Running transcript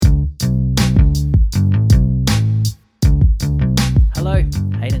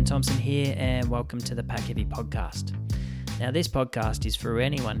Hello, Hayden Thompson here, and welcome to the Pack Heavy podcast. Now, this podcast is for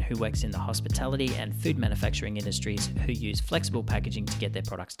anyone who works in the hospitality and food manufacturing industries who use flexible packaging to get their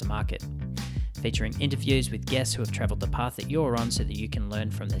products to market. Featuring interviews with guests who have travelled the path that you're on so that you can learn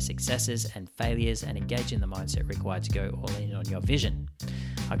from their successes and failures and engage in the mindset required to go all in on your vision.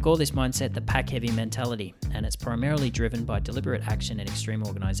 I call this mindset the Pack Heavy mentality, and it's primarily driven by deliberate action and extreme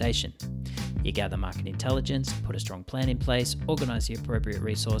organisation. You gather market intelligence, put a strong plan in place, organise the appropriate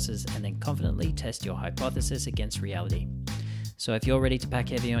resources, and then confidently test your hypothesis against reality. So if you're ready to pack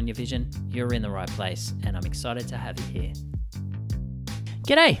heavy on your vision, you're in the right place, and I'm excited to have you here.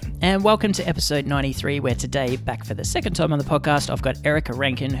 G'day, and welcome to episode 93, where today, back for the second time on the podcast, I've got Erica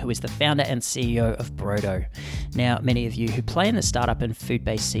Rankin, who is the founder and CEO of Brodo. Now, many of you who play in the startup and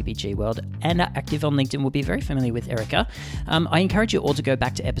food-based CPG world and are active on LinkedIn will be very familiar with Erica. I encourage you all to go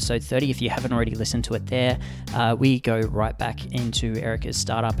back to episode 30 if you haven't already listened to it there. We go right back into Erica's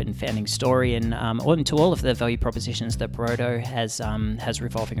startup and founding story and into all of the value propositions that Brodo has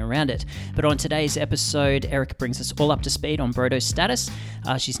revolving around it. But on today's episode, Erica brings us all up to speed on Brodo's status.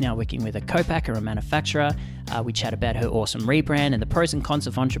 She's now working with a co-packer, a manufacturer. We chat about her awesome rebrand and the pros and cons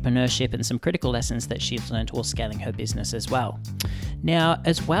of entrepreneurship and some critical lessons that she's learned while scaling her business as well. Now,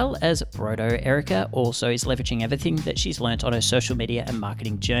 as well as Brodo, Erica also is leveraging everything that she's learnt on her social media and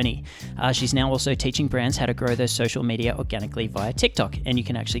marketing journey. She's now also teaching brands how to grow their social media organically via TikTok. And you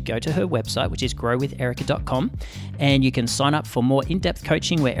can actually go to her website, which is growwitherica.com, and you can sign up for more in-depth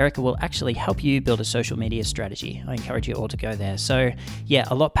coaching where Erica will actually help you build a social media strategy. I encourage you all to go there. So yeah,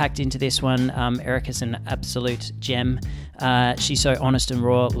 a lot packed into this one. Erica's an absolute gem. She's so honest and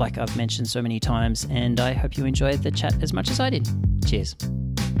raw, like I've mentioned so many times, and I hope you enjoyed the chat as much as I did. Cheers.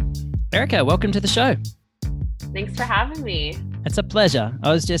 Erica, welcome to the show. Thanks for having me. It's a pleasure.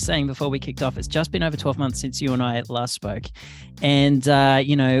 I was just saying before we kicked off, it's just been over 12 months since you and I last spoke. And,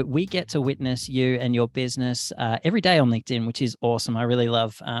 we get to witness you and your business every day on LinkedIn, which is awesome. I really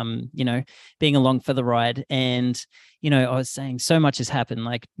love, being along for the ride. And, I was saying so much has happened.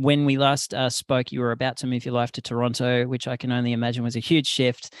 Like when we last spoke, you were about to move your life to Toronto, which I can only imagine was a huge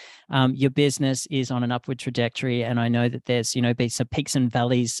shift. Your business is on an upward trajectory. And I know that there's, been some peaks and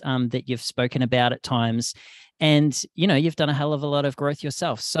valleys that you've spoken about at times. And, you've done a hell of a lot of growth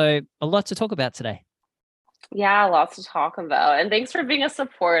yourself. So a lot to talk about today. Yeah, lots to talk about. And thanks for being a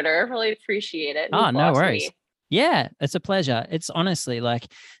supporter. Really appreciate it. Oh, no worries. Yeah, it's a pleasure. It's honestly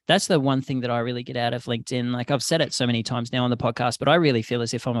that's the one thing that I really get out of LinkedIn. Like I've said it so many times now on the podcast, but I really feel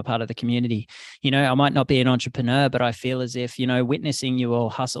as if I'm a part of the community. I might not be an entrepreneur, but I feel as if, witnessing you all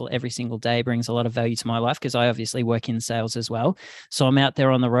hustle every single day brings a lot of value to my life because I obviously work in sales as well. So I'm out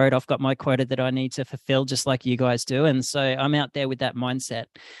there on the road. I've got my quota that I need to fulfill just like you guys do. And so I'm out there with that mindset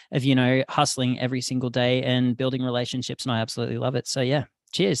of, hustling every single day and building relationships. And I absolutely love it. So yeah,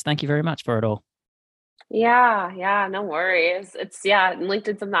 cheers. Thank you very much for it all. Yeah, no worries.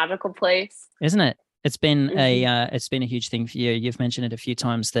 LinkedIn's a magical place, isn't it? It's been a huge thing for you. You've mentioned it a few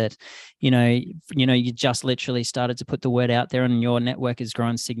times that, you just literally started to put the word out there and your network has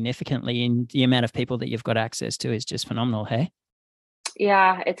grown significantly and the amount of people that you've got access to is just phenomenal. Hey?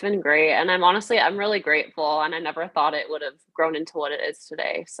 Yeah, it's been great. And I'm really grateful. And I never thought it would have grown into what it is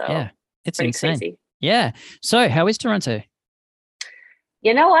today. So yeah, it's insane. Crazy. Yeah. So how is Toronto?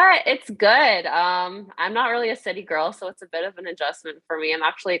 You know what? It's good. I'm not really a city girl, so it's a bit of an adjustment for me. I'm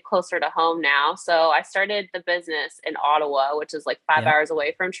actually closer to home now. So I started the business in Ottawa, which is like 5 hours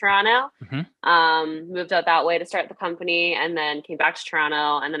away from Toronto. Mm-hmm. Moved out that way to start the company and then came back to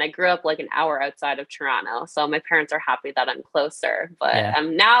Toronto. And then I grew up like an hour outside of Toronto. So my parents are happy that I'm closer. But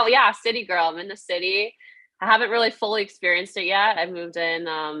I'm now, city girl. I'm in the city. I haven't really fully experienced it yet. I moved in,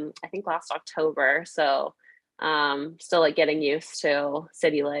 I think last October. So still getting used to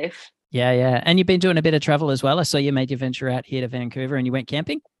city life. Yeah. And you've been doing a bit of travel as well. I saw you made your venture out here to Vancouver and you went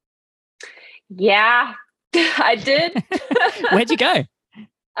camping. Yeah, I did. Where'd you go?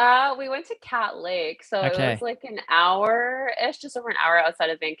 We went to Cat Lake. So it was like an hour-ish, just over an hour outside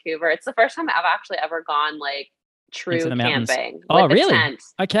of Vancouver. It's the first time I've actually ever gone true camping. Oh, really? Tent.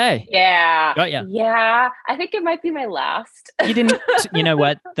 Okay. Yeah. Got ya. Yeah. I think it might be my last. You didn't, you know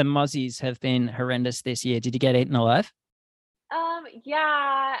what? The mozzies have been horrendous this year. Did you get eaten alive?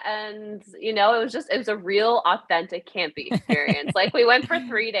 Yeah. And, it was a real authentic camping experience. We went for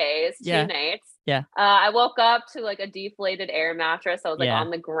 3 days, 2 nights. Yeah. I woke up to a deflated air mattress. I was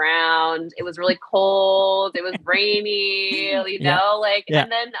on the ground. It was really cold. It was rainy,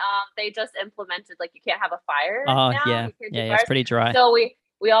 and then they just implemented you can't have a fire. Oh, now. yeah. Yeah, it's pretty dry. So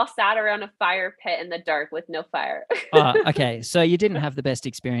we all sat around a fire pit in the dark with no fire. Oh, okay. So you didn't have the best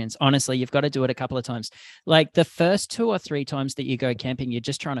experience. Honestly, you've got to do it a couple of times. Like the first 2 or 3 times that you go camping, you're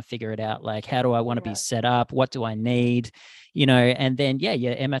just trying to figure it out. Like, how do I want to be Yeah. set up? What do I need? And then, yeah,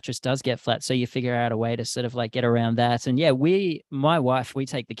 your air mattress does get flat. So you figure out a way to sort of like get around that. And yeah, my wife, we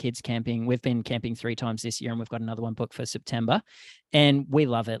take the kids camping. We've been camping 3 times this year and we've got another one booked for September. And we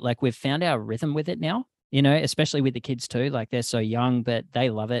love it. Like we've found our rhythm with it now, especially with the kids too. Like they're so young, but they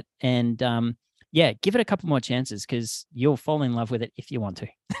love it. And, yeah, give it a couple more chances because you'll fall in love with it if you want to.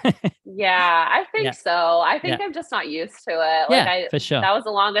 Yeah, I think Yeah. so. I Yeah. think I'm just not used to it. Like Yeah, for sure. that was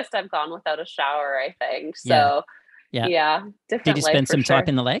the longest I've gone without a shower, I think. Yeah. So Yeah. yeah, Did different you life spend for some time sure.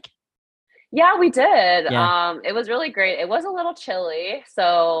 in the lake? Yeah, we did. Yeah. It was really great. It was a little chilly.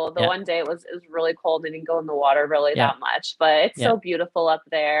 So the Yeah. one day it was really cold and didn't go in the water really Yeah. that much, but it's Yeah. so beautiful up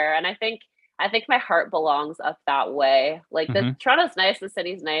there. And I think my heart belongs up that way. Like the Mm-hmm. Toronto's nice, the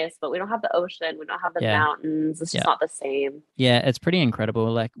city's nice, but we don't have the ocean, we don't have the Yeah. mountains. It's just Yeah. not the same. Yeah, it's pretty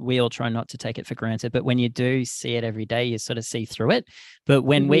incredible. Like we all try not to take it for granted, but when you do see it every day, you sort of see through it. But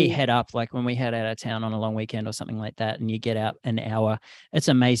when we Mhm. head up, like when we head out of town on a long weekend or something like that, and you get out an hour, it's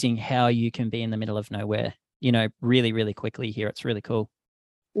amazing how you can be in the middle of nowhere, really, really quickly here. It's really cool.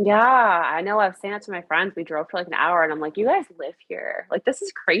 Yeah, I know. I was saying that to my friends. We drove for like an hour and I'm like, you guys live here. Like, this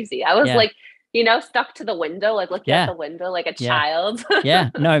is crazy. I was Yeah. like, stuck to the window, like looking out Yeah. the window like a Yeah. child. Yeah,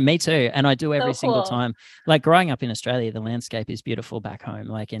 no, me too. And I do every So single cool. time. Like growing up in Australia, the landscape is beautiful back home,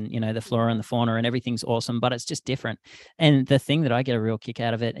 like in, the flora and the fauna and everything's awesome, but it's just different. And the thing that I get a real kick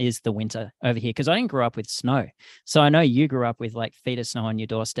out of it is the winter over here, because I didn't grow up with snow. So I know you grew up with like feet of snow on your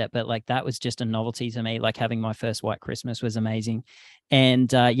doorstep, but like that was just a novelty to me. Like having my first white Christmas was amazing.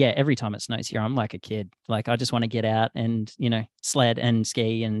 And yeah, every time it snows here, I'm like a kid. Like I just want to get out and, sled and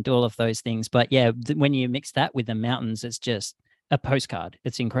ski and do all of those things. But yeah, when you mix that with the mountains, it's just a postcard.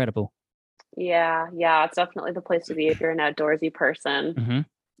 It's incredible. Yeah, yeah, it's definitely the place to be if you're an outdoorsy person.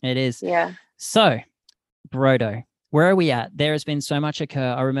 Mm-hmm. It is. Yeah. So, Brodo, where are we at? There has been so much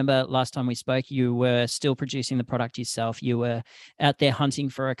occur. I remember last time we spoke, you were still producing the product yourself. You were out there hunting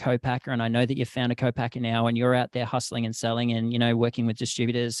for a co-packer, and I know that you've found a co-packer now, and you're out there hustling and selling and, working with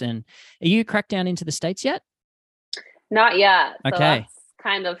distributors. And are you cracked down into the States yet? Not yet. So Okay. that's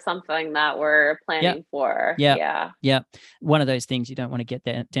kind of something that we're planning for. Yeah. Yeah. Yeah. One of those things you don't want to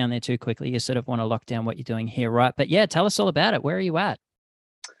get down there too quickly. You sort of want to lock down what you're doing here, right? But yeah, tell us all about it. Where are you at?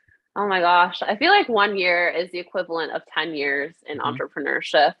 Oh my gosh. I feel like 1 year is the equivalent of 10 years in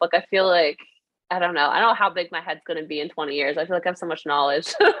entrepreneurship. Like I feel like I don't know. I don't know how big my head's going to be in 20 years. I feel like I have so much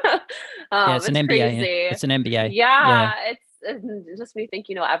knowledge. Yeah, it's an It's MBA. crazy. It's an MBA. Yeah, it's just me think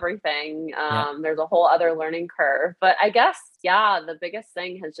everything. There's a whole other learning curve. But I guess, yeah, the biggest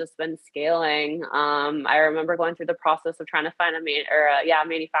thing has just been scaling. I remember going through the process of trying to find a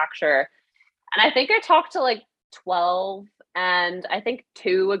manufacturer. And I think I talked to like 12 and I think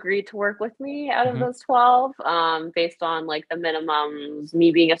 2 agreed to work with me out of those 12, based on like the minimums,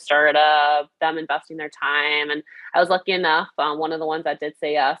 me being a startup, them investing their time. And I was lucky enough, one of the ones that did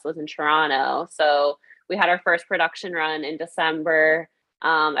say yes was in Toronto. So we had our first production run in December.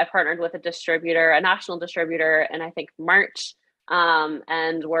 I partnered with a national distributor, in I think March.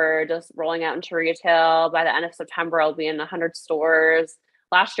 And we're just rolling out into retail. By the end of September, I'll be in 100 stores.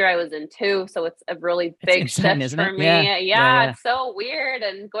 Last year I was in 2, so it's a really big insane, shift isn't for it? me. Yeah. It's so weird,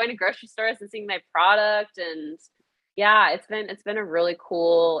 and going to grocery stores and seeing my product, and yeah, it's been a really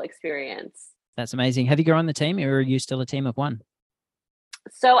cool experience. That's amazing. Have you grown the team, or are you still a team of one?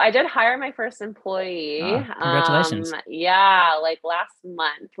 So I did hire my first employee. Congratulations. Yeah, like last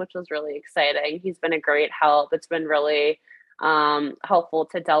month, which was really exciting. He's been a great help. It's been really helpful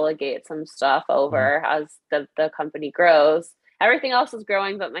to delegate some stuff over as the company grows. Everything else is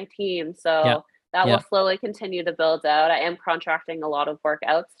growing but my team. Yeah. So that Yeah. will slowly continue to build out. I am contracting a lot of work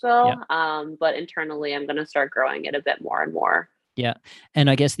out still, but internally I'm going to start growing it a bit more and more. Yeah. And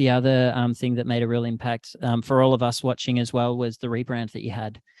I guess the other thing that made a real impact for all of us watching as well was the rebrand that you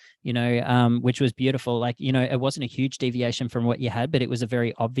had, which was beautiful. Like, it wasn't a huge deviation from what you had, but it was a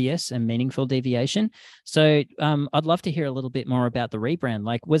very obvious and meaningful deviation. So I'd love to hear a little bit more about the rebrand.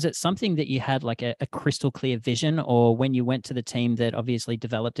 Like, was it something that you had like a crystal clear vision, or when you went to the team that obviously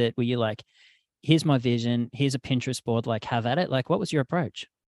developed it, were you like, here's my vision, here's a Pinterest board, like have at it? Like, what was your approach?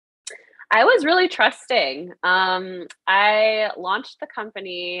 I was really trusting. I launched the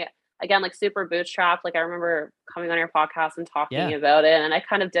company again, like super bootstrapped. Like I remember coming on your podcast and talking about it, and I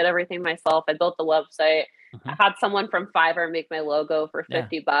kind of did everything myself. I built the website. I had someone from Fiverr make my logo for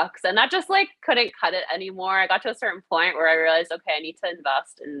 $50, and that just like couldn't cut it anymore. I got to a certain point where I realized, okay, I need to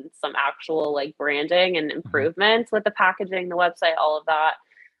invest in some actual like branding and improvements with the packaging, the website, all of that.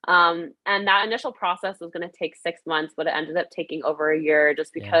 And that initial process was going to take 6 months, but it ended up taking over a year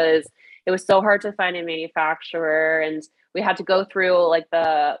just Yeah. because it was so hard to find a manufacturer. And we had to go through like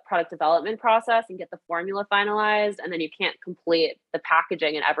the product development process and get the formula finalized. And then you can't complete the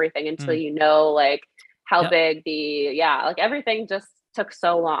packaging and everything until Mm. you know like how Yep. big like everything just took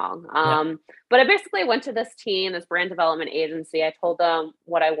so long. Yep. But I basically went to this team, this brand development agency. I told them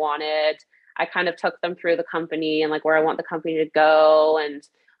what I wanted. I kind of took them through the company and like where I want the company to go and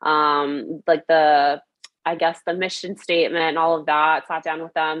like I guess the mission statement and all of that, sat down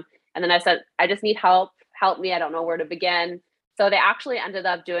with them. And then I said, I just need help me. I don't know where to begin. So they actually ended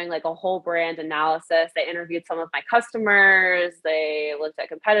up doing like a whole brand analysis. They interviewed some of my customers, they looked at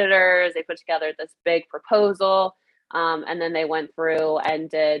competitors, they put together this big proposal. And then they went through and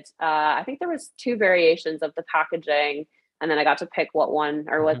did, I think there was two variations of the packaging. And then I got to pick what one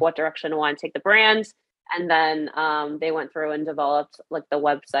or like Mhm. what direction I want to take the brand. And then they went through and developed like the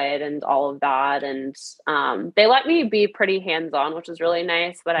website and all of that. And they let me be pretty hands-on, which was really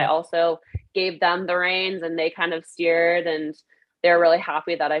nice. But I Yep. also gave them the reins and they kind of steered, and they're really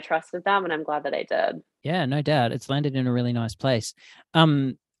happy that I trusted them. And I'm glad that I did. Yeah, no doubt. It's landed in a really nice place.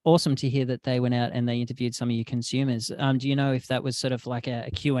 Awesome to hear that they went out and they interviewed some of your consumers. Do you know if that was sort of like a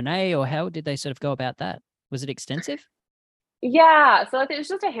Q&A, or how did they sort of go about that? Was it extensive? Yeah, so it was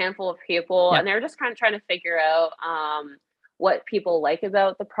just a handful of people, Yeah. and they were just kind of trying to figure out what people like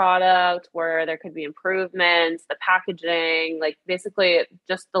about the product, where there could be improvements, the packaging, like basically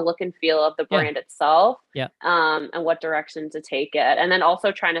just the look and feel of the Yeah. brand itself, Yeah. and what direction to take it. And then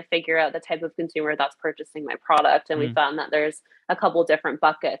also trying to figure out the type of consumer that's purchasing my product. And we Mm. found that there's a couple different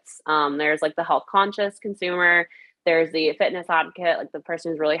buckets. There's like the health conscious consumer, there's the fitness advocate, like the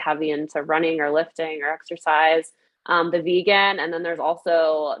person who's really heavy into running or lifting or exercise, the vegan, and then there's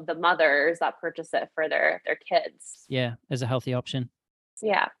also the mothers that purchase it for their kids. Yeah, as a healthy option.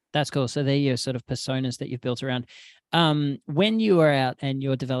 Yeah. That's cool. So they're your sort of personas that you've built around. When you are out and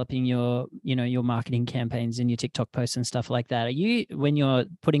you're developing your, your marketing campaigns and your TikTok posts and stuff like that, when you're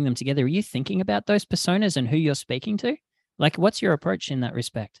putting them together, are you thinking about those personas and who you're speaking to? Like, what's your approach in that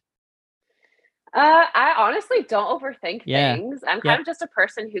respect? I honestly don't overthink Yeah. things. I'm kind Yep. of just a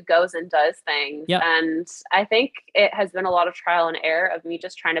person who goes and does things. Yep. And I think it has been a lot of trial and error of me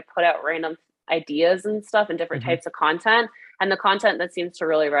just trying to put out random ideas and stuff and different Mm-hmm. types of content. And the content that seems to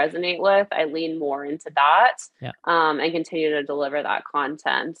really resonate with, I lean more into that, Yeah. and continue to deliver that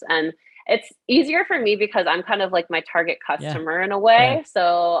content. And it's easier for me because I'm kind of like my target Yeah. customer in a Yeah. way. So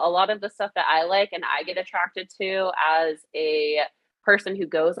a lot of the stuff that I like and I get attracted to as a person who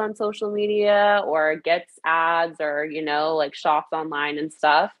goes on social media or gets ads or like shops online and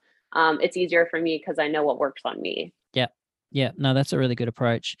stuff, it's easier for me because I know what works on me. Yeah. Yeah. No, that's a really good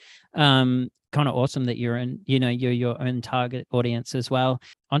approach. Kind of awesome that you're you're your own target audience as well.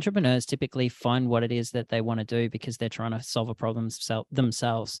 Entrepreneurs typically find what it is that they want to do because they're trying to solve a problem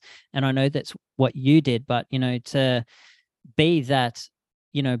themselves. And I know that's what you did, but to be that,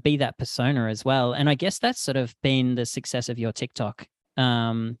 be that persona as well. And I guess that's sort of been the success of your TikTok.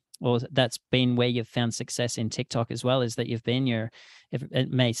 Or that's been where you've found success in TikTok as well, is that you've been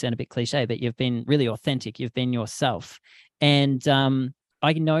it may sound a bit cliche, but you've been really authentic. You've been yourself. And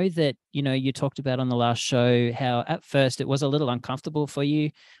I know that, you talked about on the last show how at first it was a little uncomfortable for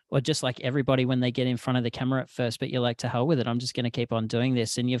you, or just like everybody when they get in front of the camera at first, but you're like, to hell with it. I'm just going to keep on doing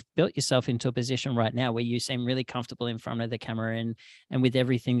this. And you've built yourself into a position right now where you seem really comfortable in front of the camera and with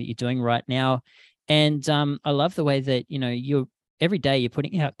everything that you're doing right now. And I love the way that, you're every day you're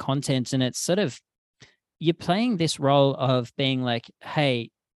putting out content, and it's sort of, you're playing this role of being like, hey,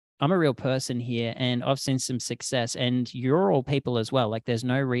 I'm a real person here and I've seen some success, and you're all people as well. Like, there's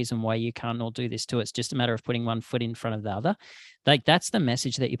no reason why you can't all do this too. It's just a matter of putting one foot in front of the other. Like, that's the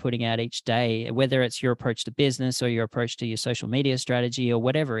message that you're putting out each day, whether it's your approach to business or your approach to your social media strategy or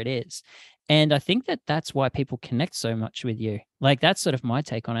whatever it is. And I think that that's why people connect so much with you. Like, that's sort of my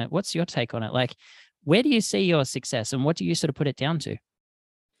take on it. What's your take on it? Like, where do you see your success and what do you sort of put it down to?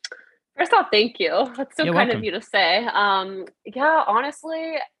 First off, thank you. That's so You're kind of welcome. you to say. Yeah,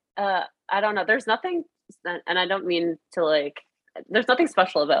 honestly, I don't know. There's nothing, and I don't mean to like, there's nothing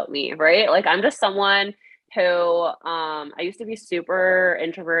special about me, right? Like, I'm just someone who, I used to be super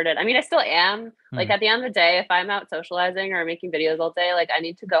introverted. I mean, I still am. Like, Hmm. at the end of the day, if I'm out socializing or making videos all day, like, I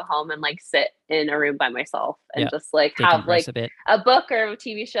need to go home and like sit in a room by myself and Yeah. just like have Decompress like a bit. a book or a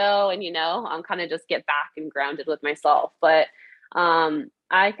TV show, and I'm kind of just get back and grounded with myself. But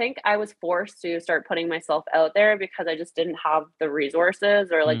I think I was forced to start putting myself out there because I just didn't have the resources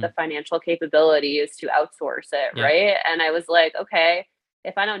or like Hmm. the financial capabilities to outsource it, Yeah. right? And I was like, okay,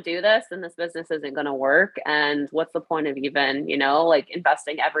 if I don't do this, then this business isn't going to work. And what's the point of even, like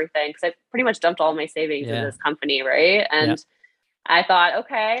investing everything? Cause I pretty much dumped all my savings in Yeah. this company. Right. Yeah. And I thought,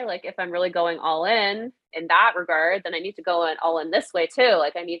 okay, like if I'm really going all in that regard, then I need to go in all in this way too.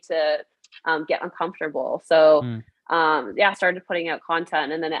 Like I need to get uncomfortable. So Mm. yeah, I started putting out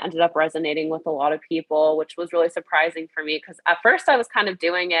content, and then it ended up resonating with a lot of people, which was really surprising for me because at first I was kind of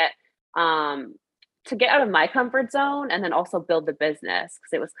doing it um, to get out of my comfort zone and then also build the business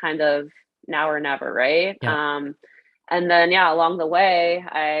because it was kind of now or never, right? Yeah. And then, yeah, along the way,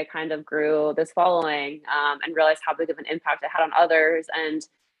 I kind of grew this following and realized how big of an impact it had on others and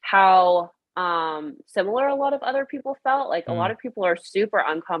how similar a lot of other people felt. Like a lot Mm. of people are super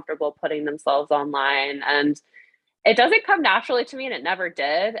uncomfortable putting themselves online, and it doesn't come naturally to me, and it never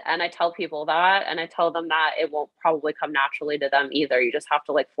did. And I tell people that, and I tell them that it won't probably come naturally to them either. You just have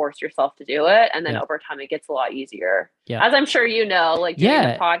to like force yourself to do it. And then Yeah. over time, it gets a lot easier. Yeah. As I'm sure you know, like doing the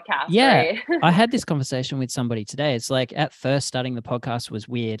Yeah. podcast, Yeah. right? I had this conversation with somebody today. It's like at first starting the podcast was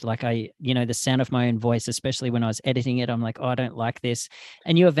weird. Like the sound of my own voice, especially when I was editing it, I'm like, oh, I don't like this.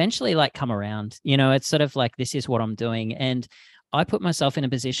 And you eventually like come around, it's sort of like, this is what I'm doing. And I put myself in a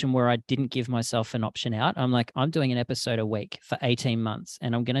position where I didn't give myself an option out. I'm like, I'm doing an episode a week for 18 months.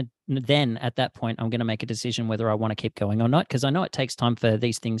 And then at that point, I'm going to make a decision whether I want to keep going or not. Because I know it takes time for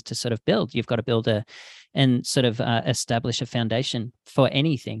these things to sort of build. You've got to build and sort of establish a foundation for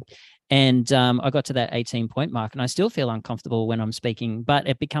anything. And I got to that 18-point mark, and I still feel uncomfortable when I'm speaking, but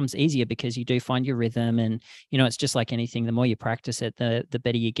it becomes easier because you do find your rhythm. And, it's just like anything, the more you practice it, the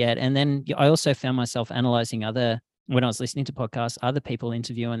better you get. And then I also found myself analyzing when I was listening to podcasts, other people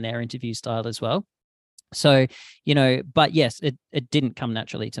interviewing their interview style as well. So, but yes, it didn't come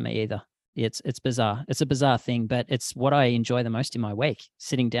naturally to me either. It's bizarre. It's a bizarre thing, but it's what I enjoy the most in my week,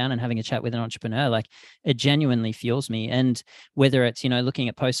 sitting down and having a chat with an entrepreneur. Like it genuinely fuels me. And whether it's, looking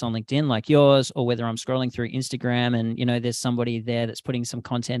at posts on LinkedIn like yours, or whether I'm scrolling through Instagram and, there's somebody there that's putting some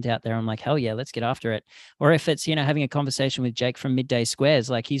content out there, I'm like, hell yeah, let's get after it. Or if it's, having a conversation with Jake from Midday Squares,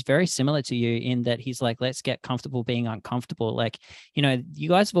 like he's very similar to you in that he's like, let's get comfortable being uncomfortable. Like, you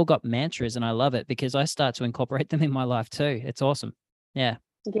guys have all got mantras, and I love it because I start to incorporate them in my life too. It's awesome. Yeah.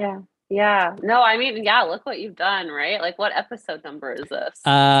 Yeah. Yeah. No, I mean, yeah, look what you've done, right? Like what episode number is this?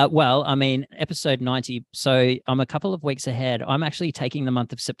 Well, I mean, episode 90. So I'm a couple of weeks ahead. I'm actually taking the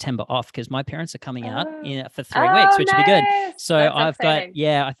month of September off because my parents are coming out for 3 weeks, which would be good. So That's I've exciting.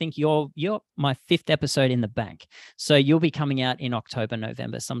 I think you're my 5th episode in the bank. So you'll be coming out in October,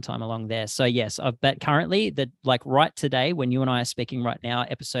 November, sometime along there. So yes, I've bet currently that like right today, when you and I are speaking right now,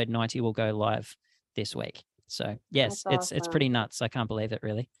 episode 90 will go live this week. So yes, That's it's awesome. pretty nuts. I can't believe it,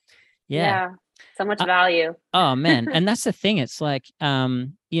 really. Yeah. So much value. Oh man. And that's the thing. It's like,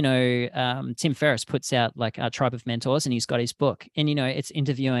 Tim Ferriss puts out like a Tribe of Mentors, and he's got his book, and, it's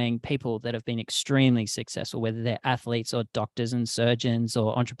interviewing people that have been extremely successful, whether they're athletes or doctors and surgeons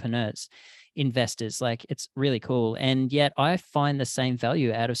or entrepreneurs, investors. Like it's really cool. And yet I find the same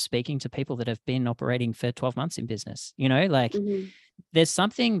value out of speaking to people that have been operating for 12 months in business, like there's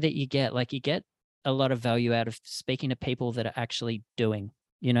something that you get a lot of value out of speaking to people that are actually doing,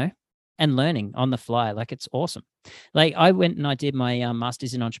 and learning on the fly. Like it's awesome. Like I went and I did my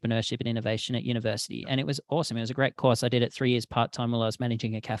master's in entrepreneurship and innovation at university, and it was awesome. It was a great course. I did it 3 years part-time while I was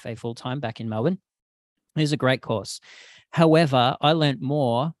managing a cafe full-time back in Melbourne. It was a great course. However, I learned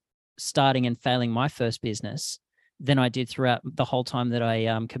more starting and failing my first business than I did throughout the whole time that I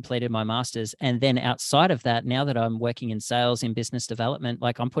completed my master's. And then outside of that, now that I'm working in sales, in business development,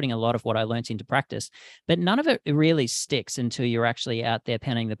 like I'm putting a lot of what I learned into practice, but none of it really sticks until you're actually out there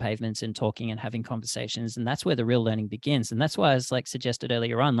pounding the pavements and talking and having conversations. And that's where the real learning begins. And that's why I was like suggested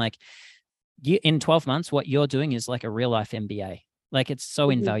earlier on, like in 12 months, what you're doing is like a real life MBA. Like it's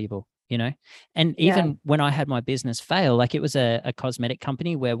so invaluable. And even when I had my business fail, like it was a cosmetic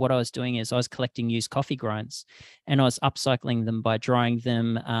company where what I was doing is I was collecting used coffee grinds, and I was upcycling them by drying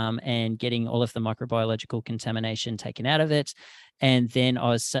them and getting all of the microbiological contamination taken out of it. And then I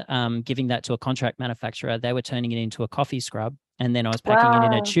was giving that to a contract manufacturer. They were turning it into a coffee scrub. And then I was packing it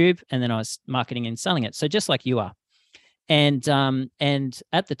in a tube, and then I was marketing and selling it. So just like you are. And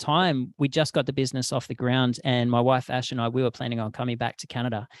at the time, we just got the business off the ground, and my wife, Ash, and I, we were planning on coming back to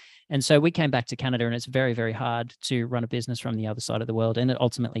Canada. And so we came back to Canada, and it's very, very hard to run a business from the other side of the world. And it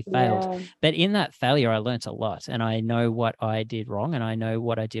ultimately failed. But in that failure, I learned a lot, and I know what I did wrong, and I know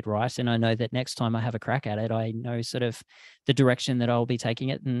what I did right. And I know that next time I have a crack at it, I know sort of the direction that I'll be taking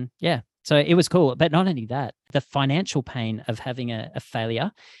it. And yeah, So it was cool. But not only that, the financial pain of having a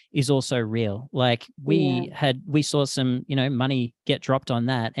failure is also real. Like we saw some, money get dropped on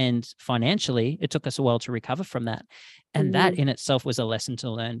that. And financially, it took us a while to recover from that. And that in itself was a lesson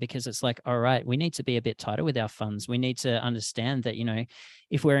to learn, because it's like, all right, we need to be a bit tighter with our funds. We need to understand that,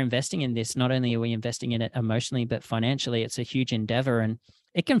 if we're investing in this, not only are we investing in it emotionally, but financially, it's a huge endeavor, and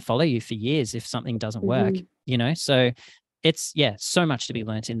it can follow you for years if something doesn't work, So it's so much to be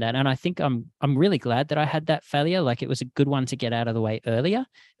learnt in that. And I think I'm really glad that I had that failure. Like, it was a good one to get out of the way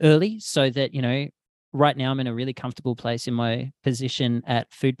early, so that, right now I'm in a really comfortable place in my position at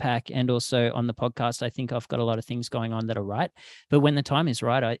Foodpack, and also on the podcast. I think I've got a lot of things going on that are right. But when the time is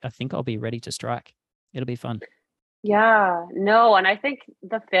right, I think I'll be ready to strike. It'll be fun. Yeah, no, and I think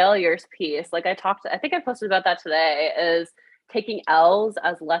the failures piece, like I think I posted about that today, is taking L's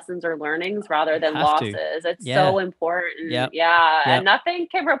as lessons or learnings rather than losses. It's so important. Yep. And nothing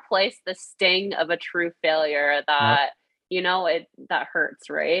can replace the sting of a true failure that, that hurts,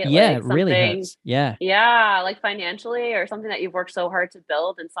 right? Yeah, like it really hurts. Yeah. Yeah, like financially, or something that you've worked so hard to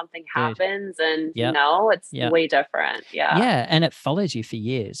build, and something happens, and it's way different. Yeah, and it follows you for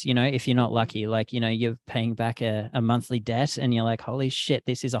years, if you're not lucky. Like, you're paying back a monthly debt, and you're like, holy shit,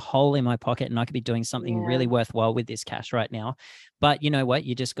 this is a hole in my pocket, and I could be doing something really worthwhile with this cash right now. But you know what?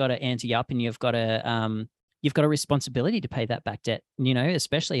 You just got to ante up, and you've got a responsibility to pay that back debt,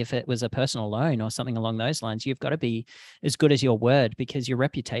 especially if it was a personal loan or something along those lines. You've got to be as good as your word, because your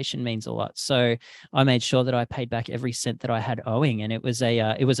reputation means a lot. So I made sure that I paid back every cent that I had owing. And it was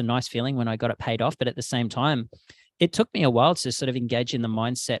a nice feeling when I got it paid off. But at the same time, it took me a while to sort of engage in the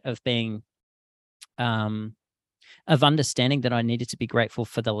mindset of being, of understanding that I needed to be grateful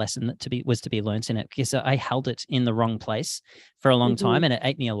for the lesson that was to be learnt in it, because I held it in the wrong place for a long time, and it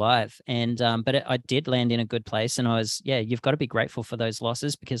ate me alive. And but I did land in a good place, and you've got to be grateful for those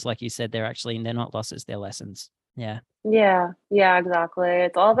losses, because like you said, they're not losses, they're lessons. Yeah, exactly.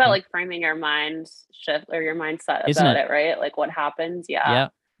 It's all about like framing your mind shift, or your mindset about it, right? Like what happens. Yeah.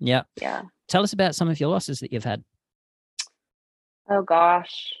 Tell us about some of your losses that you've had. Oh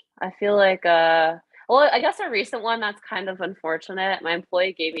gosh, I feel like well, I guess a recent one that's kind of unfortunate. My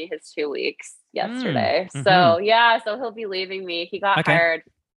employee gave me his 2 weeks yesterday. So he'll be leaving me. He got hired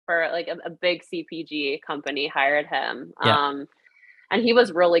for like a big CPG company hired him. And he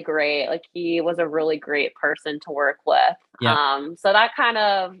was really great. Like, he was a really great person to work with. So that kind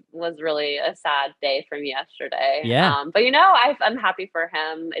of was really a sad day for me yesterday. But I'm happy for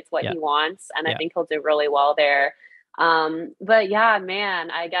him. It's what he wants, and I think he'll do really well there. But yeah,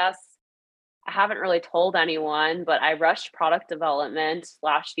 man, I guess I haven't really told anyone, but I rushed product development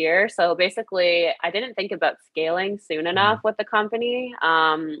last year. So basically, I didn't think about scaling soon enough with the company.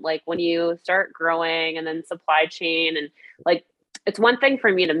 Like, when you start growing, and then supply chain, and like, it's one thing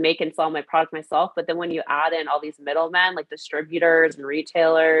for me to make and sell my product myself, but then when you add in all these middlemen, like distributors and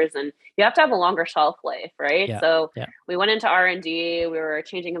retailers, and you have to have a longer shelf life, right? So we went into R&D, we were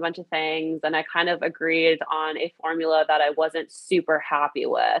changing a bunch of things, and I kind of agreed on a formula that I wasn't super happy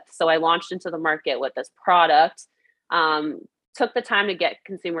with. So I launched into the market with this product, took the time to get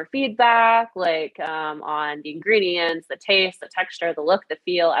consumer feedback, like on the ingredients, the taste, the texture, the look, the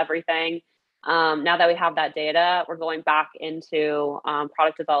feel, everything. Now that we have that data, we're going back into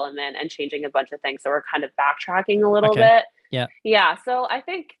product development and changing a bunch of things. So we're kind of backtracking a little bit. Yeah. So I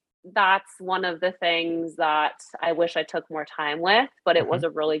think that's one of the things that I wish I took more time with, but it was a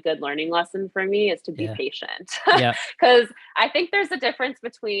really good learning lesson for me, is to be patient. Because I think there's a difference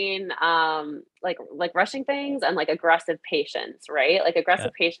between like rushing things and like aggressive patience, right? Like,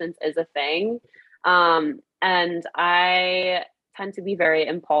 aggressive patience is a thing. And I tend to be very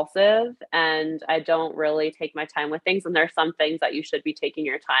impulsive, and I don't really take my time with things. And there's some things that you should be taking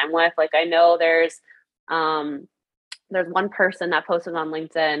your time with. Like, I know there's one person that posted on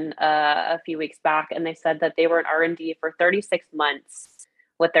LinkedIn a few weeks back, and they said that they were in R&D for 36 months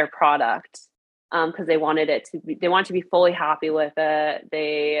with their product, because they wanted to be fully happy with it.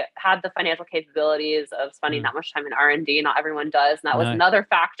 They had the financial capabilities of spending that much time in R&D. Not everyone does. And that was another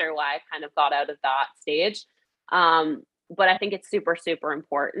factor why I kind of got out of that stage. But I think it's super, super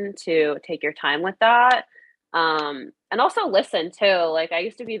important to take your time with that. And also listen too. Like, I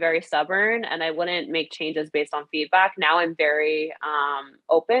used to be very stubborn, and I wouldn't make changes based on feedback. Now I'm very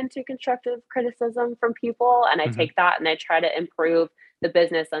open to constructive criticism from people, and I take that and I try to improve the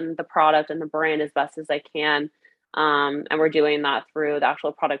business and the product and the brand as best as I can. And we're doing that through the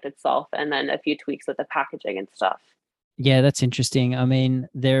actual product itself, and then a few tweaks with the packaging and stuff. Yeah, that's interesting. I mean,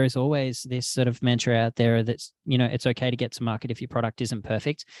 there is always this sort of mantra out there that's, it's okay to get to market if your product isn't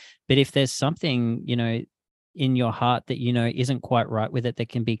perfect. But if there's something, in your heart that, isn't quite right with it that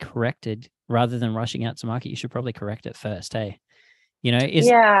can be corrected rather than rushing out to market, you should probably correct it first. Hey,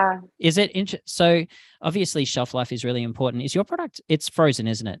 Yeah. is it so obviously shelf life is really important. Is your product, it's frozen,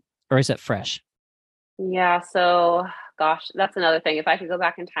 isn't it? Or is it fresh? Yeah. So, gosh, that's another thing. If I could go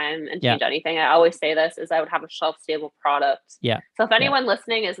back in time and Yeah. change anything, I always say this is I would have a shelf stable product. Yeah. So if anyone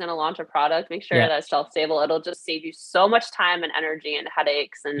listening is going to launch a product, make sure that it's shelf stable. It'll just save you so much time and energy and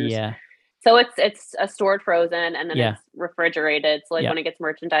headaches. And so it's a stored frozen and then it's refrigerated. So like when it gets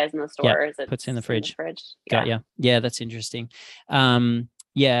merchandised in the stores, it puts in the fridge. Yeah. Got ya. Yeah, that's interesting.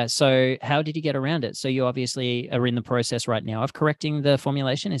 So how did you get around it? So you obviously are in the process right now of correcting the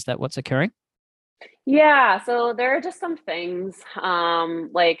formulation. Is that what's occurring? Yeah, so there are just some things,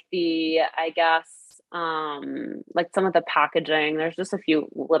 like like some of the packaging. There's just a few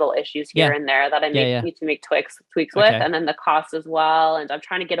little issues here and there that I need to make tweaks with, and then the cost as well. And I'm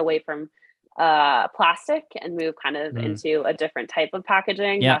trying to get away from plastic and move kind of into a different type of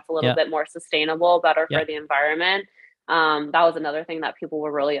packaging that's a little bit more sustainable, better for the environment. That was another thing that people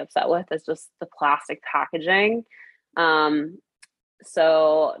were really upset with, is just the plastic packaging.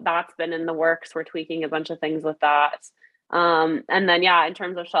 So that's been in the works. We're tweaking a bunch of things with that. And then, in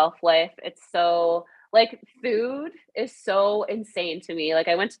terms of shelf life, it's so like food is so insane to me. Like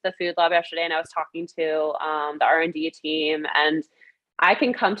I went to the food lab yesterday and I was talking to the R&D team, and I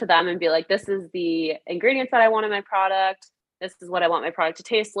can come to them and be like, this is the ingredients that I want in my product. This is what I want my product to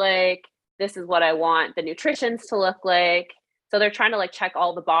taste like. This is what I want the nutritions to look like. So they're trying to like check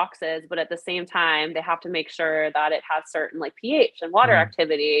all the boxes, but at the same time, they have to make sure that it has certain like pH and water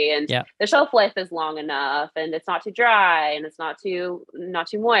activity, and the shelf life is long enough, and it's not too dry, and it's not too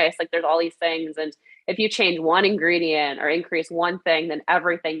moist. Like there's all these things. And if you change one ingredient or increase one thing, then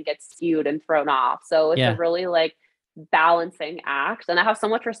everything gets skewed and thrown off. So it's a really like balancing act. And I have so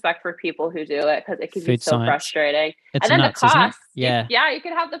much respect for people who do it, because it can be so frustrating. It's and then nuts, the cost, isn't it? you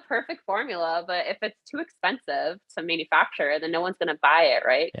could have the perfect formula, but if it's too expensive to manufacture, then no one's going to buy it,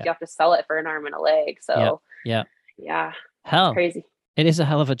 right? You have to sell it for an arm and a leg. So hell, crazy. It is a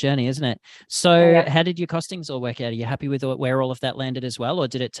hell of a journey, isn't it? So how did your costings all work out? Are you happy with where all of that landed as well? Or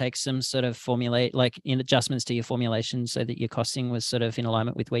did it take some sort of adjustments to your formulation so that your costing was sort of in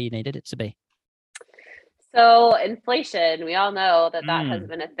alignment with where you needed it to be? So inflation, we all know that has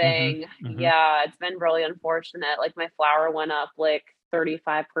been a thing. Yeah, it's been really unfortunate. Like my flour went up like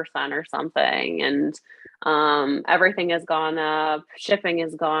 35% or something, and everything has gone up. Shipping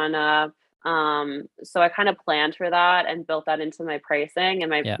has gone up. So I kind of planned for that and built that into my pricing. And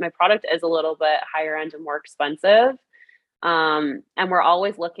my product is a little bit higher end and more expensive. And we're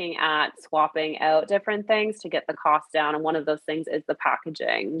always looking at swapping out different things to get the cost down. And one of those things is the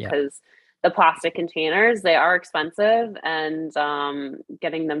packaging, because the plastic containers, they are expensive, and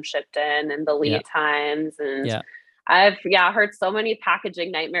getting them shipped in and the lead times. And I've heard so many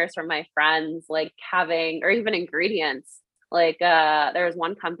packaging nightmares from my friends, like having, or even ingredients. Like there was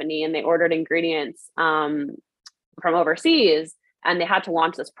one company and they ordered ingredients from overseas, and they had to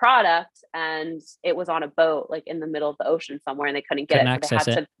launch this product, and it was on a boat, like in the middle of the ocean somewhere, and they couldn't get it. So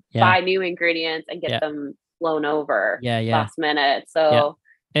they had to buy new ingredients and get them flown over last minute. So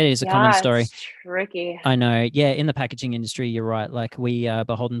it is a common story. It's tricky. I know. Yeah. In the packaging industry, you're right. Like we are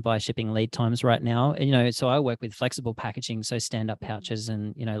beholden by shipping lead times right now. And, so I work with flexible packaging. So stand-up pouches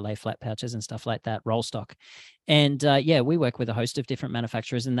and, lay flat pouches and stuff like that, roll stock. And we work with a host of different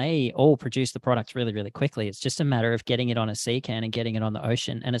manufacturers, and they all produce the products really, really quickly. It's just a matter of getting it on a sea can and getting it on the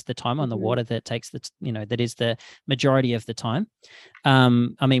ocean. And it's the time on the water that takes that is the majority of the time.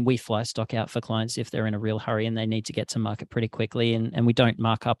 We fly stock out for clients if they're in a real hurry and they need to get to market pretty quickly. And we don't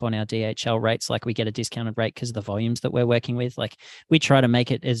mark up on our DHL rates. Like we get a discounted rate because of the volumes that we're working with. Like we try to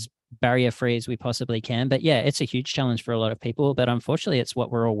make it as barrier free as we possibly can. But it's a huge challenge for a lot of people, but unfortunately it's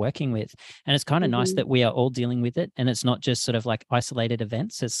what we're all working with. And it's kind of nice that we are all dealing with it. And it's not just sort of like isolated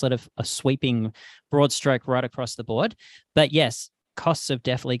events. It's sort of a sweeping broad stroke right across the board. But yes, costs have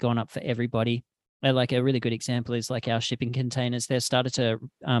definitely gone up for everybody. Like a really good example is like our shipping containers. They've started to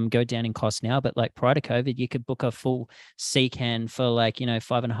go down in cost now, but like prior to COVID, you could book a full sea can for like, $5.5,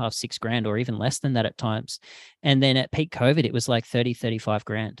 $6,000 or even less than that at times. And then at peak COVID, it was like 30, 35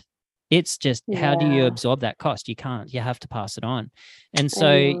 grand. It's just, how do you absorb that cost? You can't, you have to pass it on. And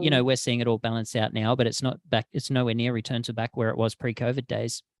so, we're seeing it all balance out now, but it's not back. It's nowhere near return to back where it was pre-COVID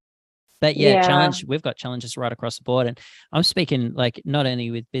days. But challenge, we've got challenges right across the board. And I'm speaking like not only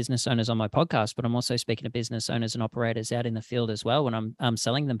with business owners on my podcast, but I'm also speaking to business owners and operators out in the field as well when I'm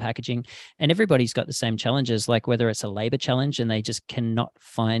selling them packaging. And everybody's got the same challenges, like whether it's a labor challenge and they just cannot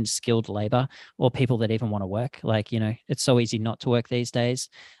find skilled labor, or people that even want to work. Like, it's so easy not to work these days.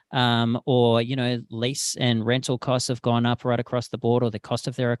 or, lease and rental costs have gone up right across the board, or the cost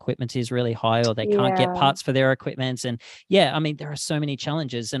of their equipment is really high, or they can't get parts for their equipment. And yeah, I mean, there are so many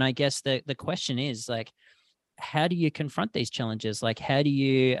challenges. And I guess the question is like, how do you confront these challenges? Like, how do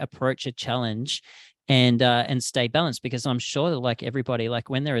you approach a challenge and stay balanced? Because I'm sure that like everybody, like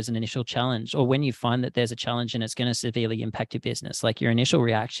when there is an initial challenge, or when you find that there's a challenge and it's going to severely impact your business, like your initial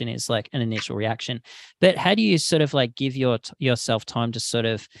reaction is like an initial reaction. But how do you sort of like give yourself time to sort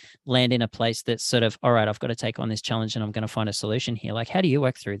of land in a place that's sort of, all right, I've got to take on this challenge and I'm going to find a solution here? Like, how do you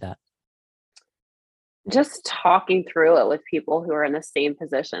work through that? Just talking through it with people who are in the same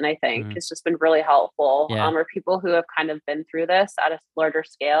position, I think, has just been really helpful. Yeah. Or people who have kind of been through this at a larger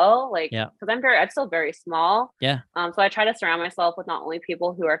scale, like, Yeah. because I'm still very small. Yeah. So I try to surround myself with not only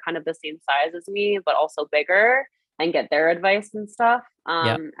people who are kind of the same size as me, but also bigger, and get their advice and stuff.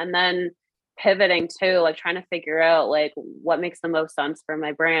 And then pivoting too, like trying to figure out like what makes the most sense for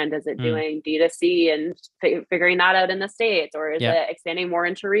my brand. Is it doing D2C and figuring that out in the States, or is it expanding more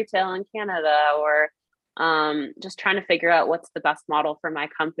into retail in Canada, or just trying to figure out what's the best model for my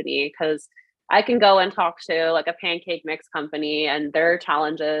company? Because I can go and talk to like a pancake mix company and their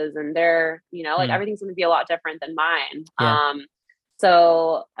challenges and their, like everything's going to be a lot different than mine. And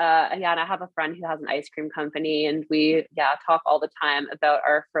I have a friend who has an ice cream company, and we talk all the time about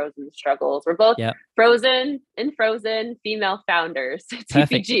our frozen struggles. We're both frozen female founders,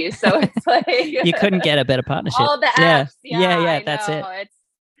 TPG. So it's like you couldn't get a better partnership. All the apps. That's it.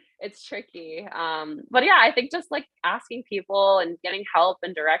 It's tricky. But yeah, I think just like asking people and getting help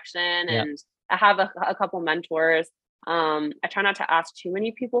and direction. And I have a couple mentors. I try not to ask too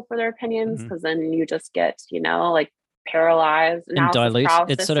many people for their opinions, because then you just get, like paralyzed. And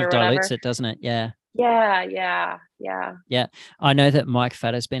it sort of dilutes it, doesn't it? Yeah. I know that Mike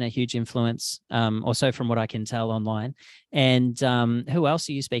Fatt has been a huge influence, also from what I can tell online. And who else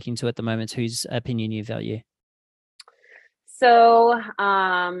are you speaking to at the moment whose opinion you value? So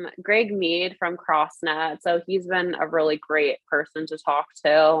Greg Mead from CrossNet. So he's been a really great person to talk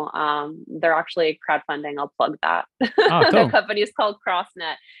to. They're actually crowdfunding. I'll plug that. Oh, cool. Their company is called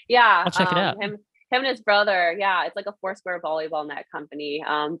CrossNet. Yeah. I'll check it out. Him and his brother. Yeah. It's like a Foursquare volleyball net company.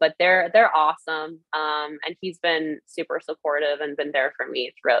 But they're awesome. And he's been super supportive and been there for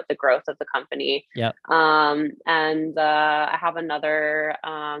me throughout the growth of the company. Yeah. And I have another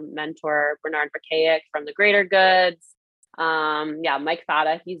mentor, Bernard Bakaic from the Greater Goods. Mike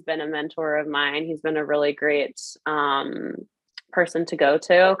Fata, he's been a mentor of mine. He's been a really great person to go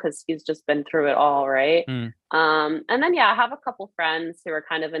to, because he's just been through it all, right? And then I have a couple friends who are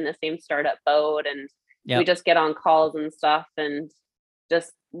kind of in the same startup boat, and we just get on calls and stuff and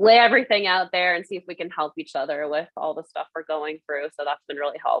just lay everything out there and see if we can help each other with all the stuff we're going through. So that's been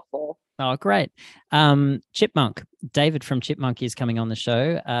really helpful. Oh, great. Chipmunk, David from Chipmunk is coming on the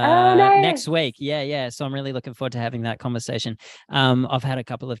show nice. Next week. Yeah. So I'm really looking forward to having that conversation. I've had a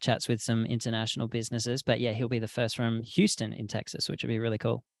couple of chats with some international businesses, but he'll be the first from Houston in Texas, which would be really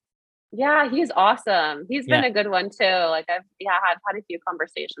cool. Yeah, he's awesome. He's been a good one too. Like I've had a few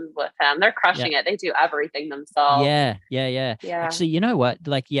conversations with him. They're crushing it. They do everything themselves. Yeah. Actually, you know what?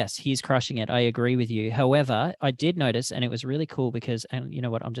 Like, yes, he's crushing it. I agree with you. However, I did notice, and it was really cool because, and you know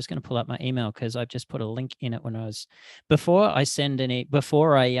what? I'm just going to pull up my email because I've just put a link in it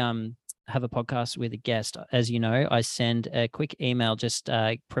before I have a podcast with a guest, as you know, I send a quick email just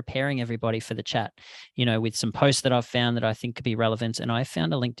preparing everybody for the chat, with some posts that I've found that I think could be relevant. And I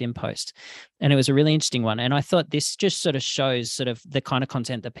found a LinkedIn post, and it was a really interesting one. And I thought this just sort of shows sort of the kind of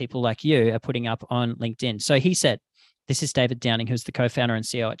content that people like you are putting up on LinkedIn. So he said, this is David Downing, who's the co-founder and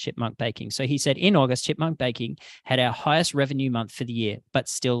CEO at Chipmunk Baking. So he said, in August, Chipmunk Baking had our highest revenue month for the year, but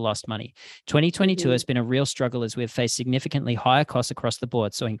still lost money. 2022 has been a real struggle as we've faced significantly higher costs across the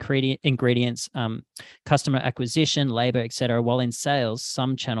board. So ingredients, customer acquisition, labor, etc. While in sales,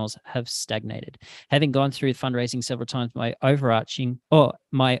 some channels have stagnated. Having gone through fundraising several times, my overarching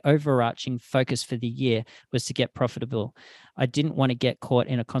focus for the year was to get profitable. I didn't want to get caught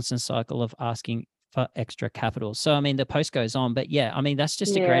in a constant cycle of asking for extra capital. So, I mean, the post goes on, but that's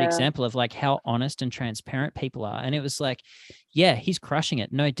just a great example of like how honest and transparent people are. And it was like, he's crushing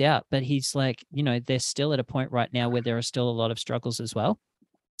it, no doubt. But he's like, they're still at a point right now where there are still a lot of struggles as well.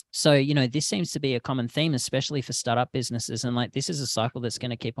 So, this seems to be a common theme, especially for startup businesses. And like, this is a cycle that's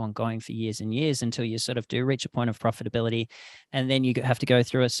going to keep on going for years and years until you sort of do reach a point of profitability. And then you have to go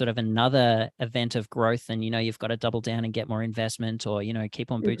through a sort of another event of growth. And, you've got to double down and get more investment, or, keep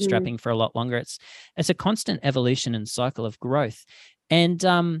on bootstrapping for a lot longer. It's a constant evolution and cycle of growth. And,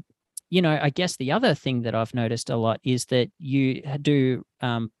 I guess the other thing that I've noticed a lot is that you do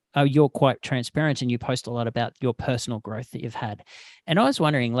you're quite transparent and you post a lot about your personal growth that you've had. And I was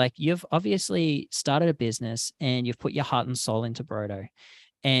wondering, like, you've obviously started a business and you've put your heart and soul into Brodo.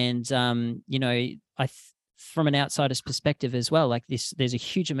 And, from an outsider's perspective as well, like there's a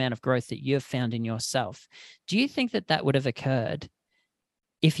huge amount of growth that you've found in yourself. Do you think that would have occurred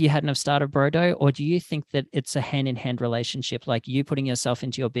if you hadn't have started Brodo, or do you think that it's a hand-in-hand relationship? Like you putting yourself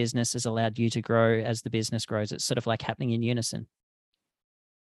into your business has allowed you to grow as the business grows. It's sort of like happening in unison.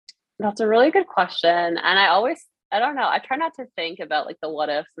 That's a really good question. And I don't know, I try not to think about like the what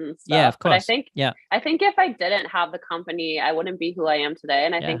ifs and stuff. Yeah, of course. But I think if I didn't have the company, I wouldn't be who I am today.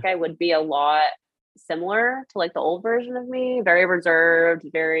 And I think I would be a lot similar to like the old version of me, very reserved,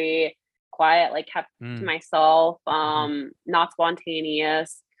 very quiet, like kept to myself, not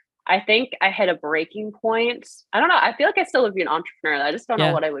spontaneous. I think I hit a breaking point. I don't know. I feel like I still would be an entrepreneur. I just don't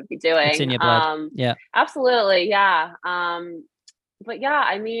know what I would be doing. It's in your blood. Absolutely. Yeah. But yeah,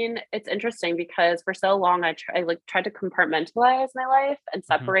 I mean, it's interesting because for so long I tried to compartmentalize my life and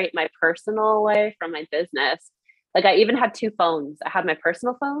separate my personal life from my business. Like I even had two phones. I had my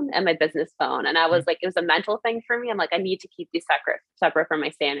personal phone and my business phone. And I was like, it was a mental thing for me. I'm like, I need to keep these separate from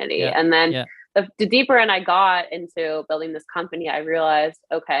my sanity. Yeah. And then the deeper in I got into building this company, I realized,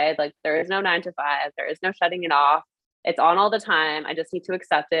 okay, like there is no 9 to 5. There is no shutting it off. It's on all the time. I just need to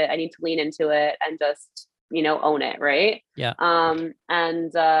accept it. I need to lean into it and just, own it. Right. Yeah. I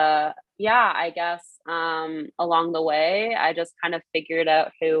guess, along the way, I just kind of figured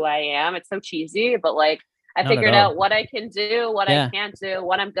out who I am. It's so cheesy, but like, I figured out what I can do, what I can't do,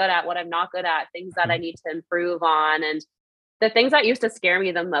 what I'm good at, what I'm not good at, things that I need to improve on. And the things that used to scare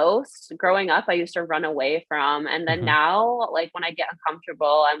me the most growing up, I used to run away from. And then now, like when I get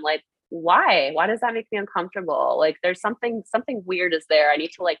uncomfortable, I'm like, why does that make me uncomfortable? Like there's something weird is there. I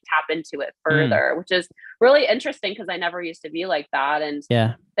need to like tap into it further, which is really interesting because I never used to be like that. And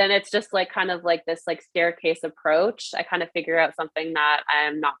then it's just like kind of like this like staircase approach. I kind of figure out something that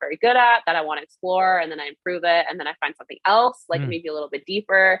I'm not very good at that I want to explore, and then I improve it, and then I find something else like maybe a little bit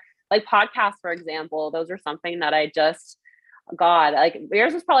deeper, like podcasts, for example. Those are something that I just God, like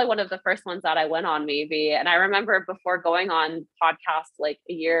yours was probably one of the first ones that I went on make. And I remember before going on podcasts like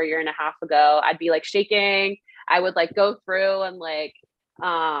a year and a half ago, I'd be like shaking. I would like go through and like,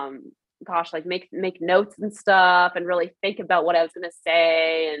 like make notes and stuff and really think about what I was going to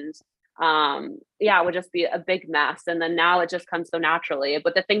say. And it would just be a big mess. And then now it just comes so naturally.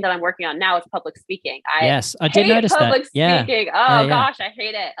 But the thing that I'm working on now is public speaking. I did notice public that. speaking. Oh gosh, I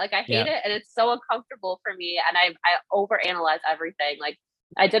hate it. Like I hate it. And it's so uncomfortable for me. And I overanalyze everything. Like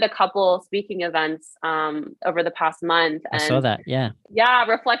I did a couple speaking events over the past month. And I saw that. Yeah. Yeah.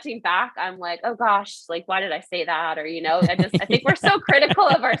 Reflecting back, I'm like, oh gosh, like why did I say that? Or, I think we're so critical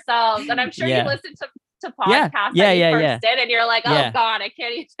of ourselves. And I'm sure you listen to podcasts that you first did, and you're like, oh God, I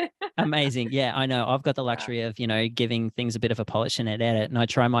can't even. Amazing. Yeah, I know. I've got the luxury of, giving things a bit of a polish and an edit, and I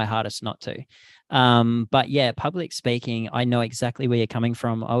try my hardest not to. But yeah, public speaking, I know exactly where you're coming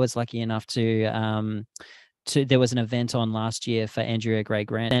from. I was lucky enough to there was an event on last year for Andrea Gray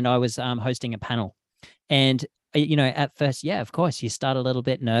Grant, and I was hosting a panel. And at first, of course, you start a little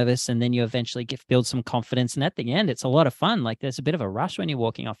bit nervous, and then you eventually build some confidence. And at the end, it's a lot of fun. Like there's a bit of a rush when you're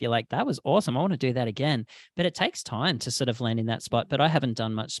walking off. You're like, that was awesome. I want to do that again. But it takes time to sort of land in that spot. But I haven't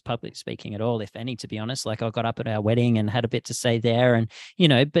done much public speaking at all, if any, to be honest. Like I got up at our wedding and had a bit to say there, and,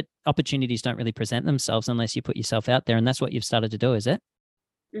 but opportunities don't really present themselves unless you put yourself out there. And that's what you've started to do, is it?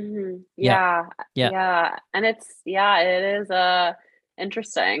 Mm-hmm. Yeah. And it is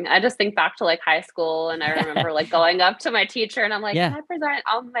interesting. I just think back to like high school, and I remember like going up to my teacher and I'm like, can I present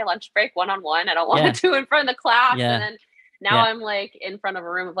on my lunch break one-on-one? I don't want to do in front of the class. And then now I'm like in front of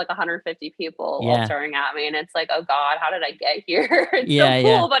a room of like 150 people all staring at me. And it's like, oh God, how did I get here? It's so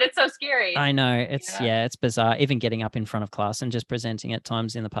cool, but it's so scary. I know. It's bizarre. Even getting up in front of class and just presenting at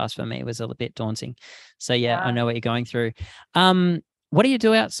times in the past for me was a little bit daunting. So I know what you're going through. What do you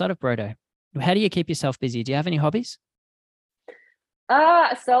do outside of Brodo? How do you keep yourself busy? Do you have any hobbies?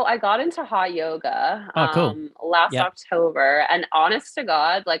 So I got into hot yoga last October, and honest to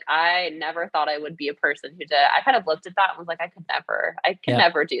God, like I never thought I would be a person who did. I kind of looked at that and was like, I could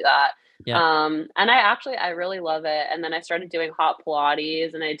never do that. And I really love it. And then I started doing hot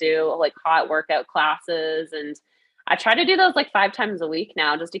Pilates, and I do like hot workout classes, and I try to do those like 5 times a week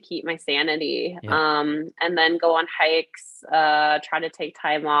now just to keep my sanity. And then go on hikes, try to take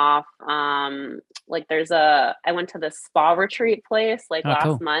time off. Like I went to this spa retreat place like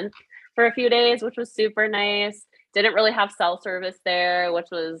last month for a few days, which was super nice. Didn't really have cell service there, which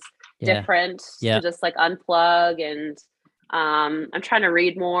was different to just like unplug. And I'm trying to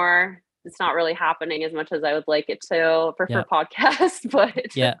read more. it's not really happening as much as I would like it to for Yeah. podcasts,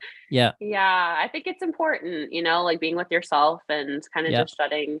 but Yeah. Yeah. yeah, I think it's important, like being with yourself and kind of Yeah. just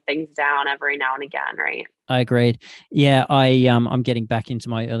shutting things down every now and again, right? I agreed. Yeah, I'm getting back into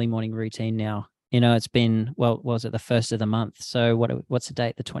my early morning routine now. It's been, well, was it the first of the month? So what's the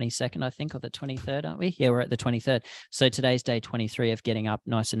date? The 22nd, I think, or the 23rd, aren't we? Yeah, we're at the 23rd. So today's day 23 of getting up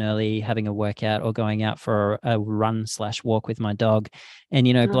nice and early, having a workout or going out for a run/walk with my dog and,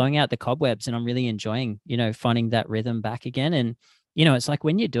 Oh, blowing out the cobwebs. And I'm really enjoying, finding that rhythm back again. And, it's like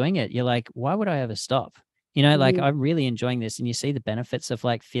when you're doing it, you're like, why would I ever stop? Like mhm. I'm really enjoying this, and you see the benefits of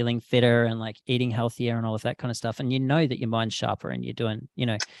like feeling fitter and like eating healthier and all of that kind of stuff. And that your mind's sharper and you're doing,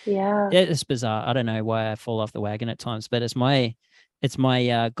 Yeah. it's bizarre. I don't know why I fall off the wagon at times, but it's my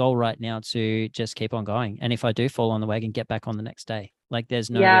goal right now to just keep on going. And if I do fall on the wagon, get back on the next day. Like there's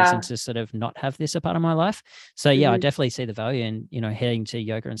no reason Yeah. to sort of not have this a part of my life. So yeah, I Mhm. definitely see the value in, heading to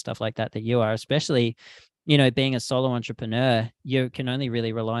yoga and stuff like that you are, especially being a solo entrepreneur, you can only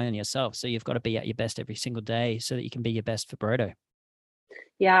really rely on yourself. So you've got to be at your best every single day so that you can be your best for Brodo.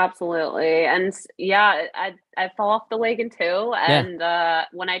 Yeah, absolutely. And yeah, I fell off the wagon too. Yeah. And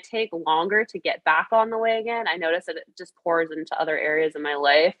when I take longer to get back on the wagon, I notice that it just pours into other areas of my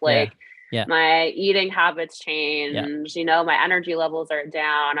life. Yeah. Like Yeah. my eating habits Yeah. change, my energy levels are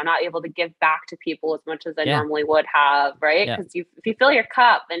down. I'm not able to give back to people as much as I Yeah. normally would have, right? Yeah. Because if you fill your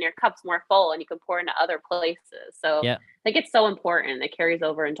cup, then your cup's more full and you can pour into other places. So Yeah. I think it's so important. It carries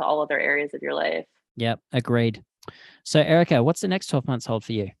over into all other areas of your life. Yeah. Agreed. So Erica, what's the next 12 months hold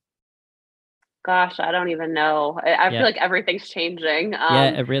for you? Gosh, I don't even know. I feel Yeah. like everything's changing. Yeah,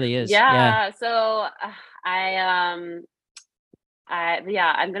 it really is. Yeah. Yeah. So I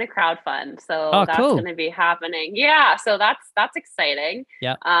yeah, I'm gonna crowdfund. So Oh, that's cool. gonna be happening. Yeah. So that's exciting.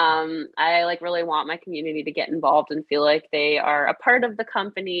 Yeah. I like really want my community to get involved and feel like they are a part of the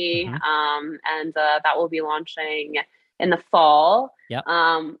company. Mm-hmm. And that will be launching in the fall. Yep.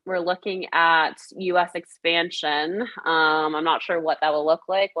 We're looking at US expansion. I'm not sure what that will look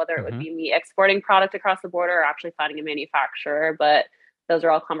like, whether it would Mm-hmm. be me exporting product across the border or actually finding a manufacturer, but those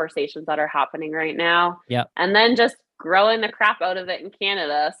are all conversations that are happening right now. Yep. And then just growing the crap out of it in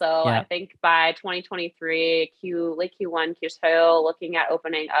Canada. So I Yep. think by 2023, late Q1, Q2, looking at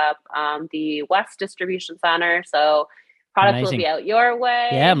opening up the West Distribution Center. So product will Amazing. be out your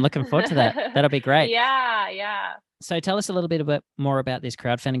Yeah, I'm way. looking forward to that. That'll be great. Yeah, yeah. So tell us a little bit more about this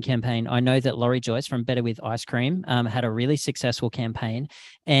crowdfunding campaign. I know that Laurie Joyce from Better With Ice Cream had a really successful campaign.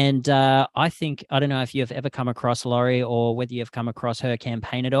 And I don't know if you've ever come across Laurie or whether you've come across her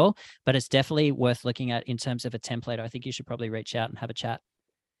campaign at all, but it's definitely worth looking at in terms of a template. I think you should probably reach out and have a chat.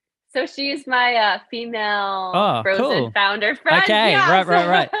 So she's my female Oh, frozen cool. founder friend. Okay, Yeah.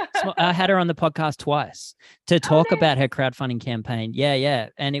 right. So I had her on the podcast twice to Oh, talk about nice. her crowdfunding campaign. Yeah.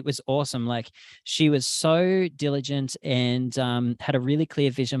 And it was awesome. Like she was so diligent and had a really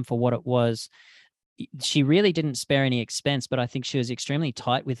clear vision for what it was. She really didn't spare any expense, but I think she was extremely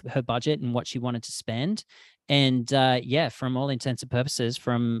tight with her budget and what she wanted to spend. And yeah, from all intents and purposes,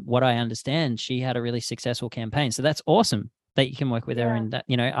 from what I understand, she had a really successful campaign. So that's awesome that you can work with her Yeah. and that,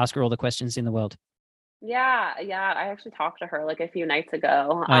 ask her all the questions in the world. Yeah, yeah. I actually talked to her like a few nights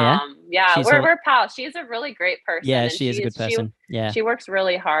ago. Oh yeah, Yeah, she's we're pals. She's a really great person, yeah, and she is a good person. Yeah, she works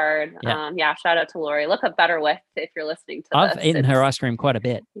really hard. yeah. Yeah. Shout out to Lori. Look up Better With if you're listening to I've this. eaten her It's ice cream quite a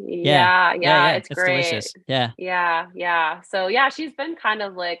bit. Yeah, yeah, yeah, yeah. yeah. It's It's great. delicious. Yeah. Yeah, yeah. So yeah, she's been kind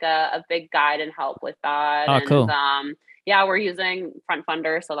of like a big guide and help with that, Oh, and cool. yeah, we're using Front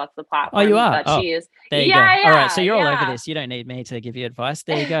Funder, so that's the Oh, you platform are. that Oh, she is. there you go. Yeah, All right. So yeah, you're all over yeah. this. You don't need me to give you advice.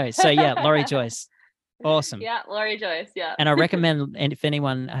 There you go. So yeah, Laurie Joyce. Awesome. Yeah, Lori Joyce. Yeah. And I recommend, and if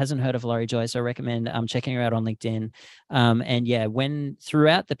anyone hasn't heard of Laurie Joyce, I recommend checking her out on LinkedIn. And yeah, when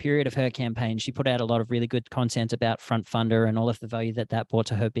throughout the period of her campaign, she put out a lot of really good content about Front Funder and all of the value that brought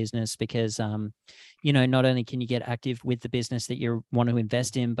to her business. Because, not only can you get active with the business that you want to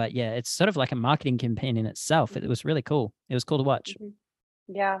invest in, but yeah, it's sort of like a marketing campaign in itself. It was really cool. It was cool to watch. Mhm.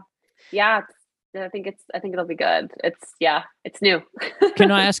 Yeah. Yeah. I think it'll be good. It's new. Can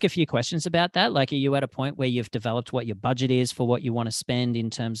I ask a few questions about that? Like, are you at a point where you've developed what your budget is for what you want to spend in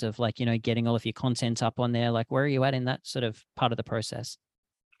terms of like, getting all of your content up on there? Like, where are you at in that sort of part of the process?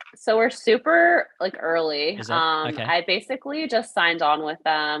 So we're super like early. Is it? Okay. I basically just signed on with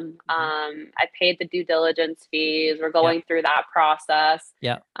them. Mm-hmm. I paid the due diligence fees. We're Yep. going through that process.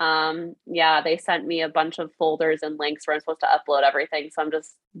 Yep. Yeah, they sent me a bunch of folders and links where I'm supposed to upload everything. So I'm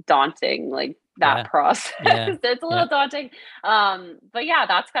just daunting like that Yeah. process. Yeah. It's a little Yeah. daunting. But yeah,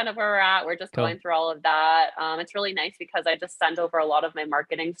 that's kind of where we're at. We're just Cool. going through all of that. It's really nice because I just send over a lot of my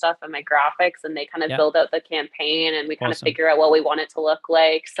marketing stuff and my graphics, and they kind of Yep. build out the campaign, and we kind of Awesome. figure out what we want it to look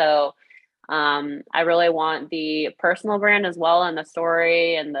like. So I really want the personal brand as well, and the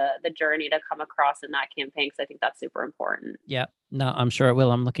story and the journey to come across in that campaign, because I think that's super important. Yeah. No, I'm sure it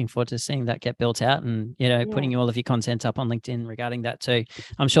will. I'm looking forward to seeing that get built out and, putting all of your content up on LinkedIn regarding that too.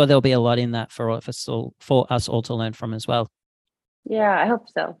 I'm sure there'll be a lot in that for us all to learn from as well. Yeah, I hope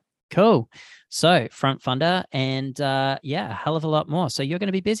so. Cool. So front funder and a hell of a lot more. So you're going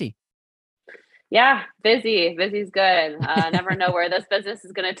to be busy. Yeah, busy. Busy's good. Never know where this business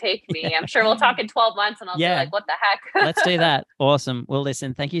is going to take me. I'm sure we'll talk in 12 months and I'll be like, what the heck? Let's do that. Awesome. Well,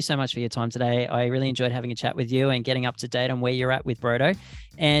 listen, thank you so much for your time today. I really enjoyed having a chat with you and getting up to date on where you're at with Brodo.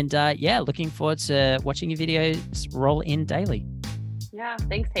 And looking forward to watching your videos roll in daily. Yeah,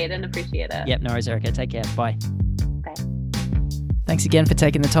 thanks, Hayden. Appreciate it. Yep, no worries, Erica. Take care. Bye. Bye. Thanks again for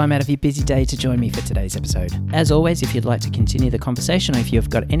taking the time out of your busy day to join me for today's episode. As always, if you'd like to continue the conversation or if you've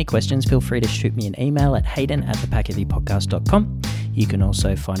got any questions, feel free to shoot me an email at hayden@thepackheavypodcast.com. You can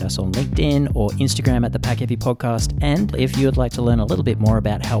also find us on LinkedIn or Instagram at The Pack Heavy Podcast. And if you would like to learn a little bit more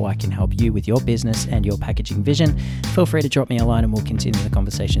about how I can help you with your business and your packaging vision, feel free to drop me a line and we'll continue the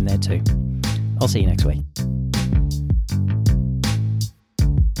conversation there too. I'll see you next week.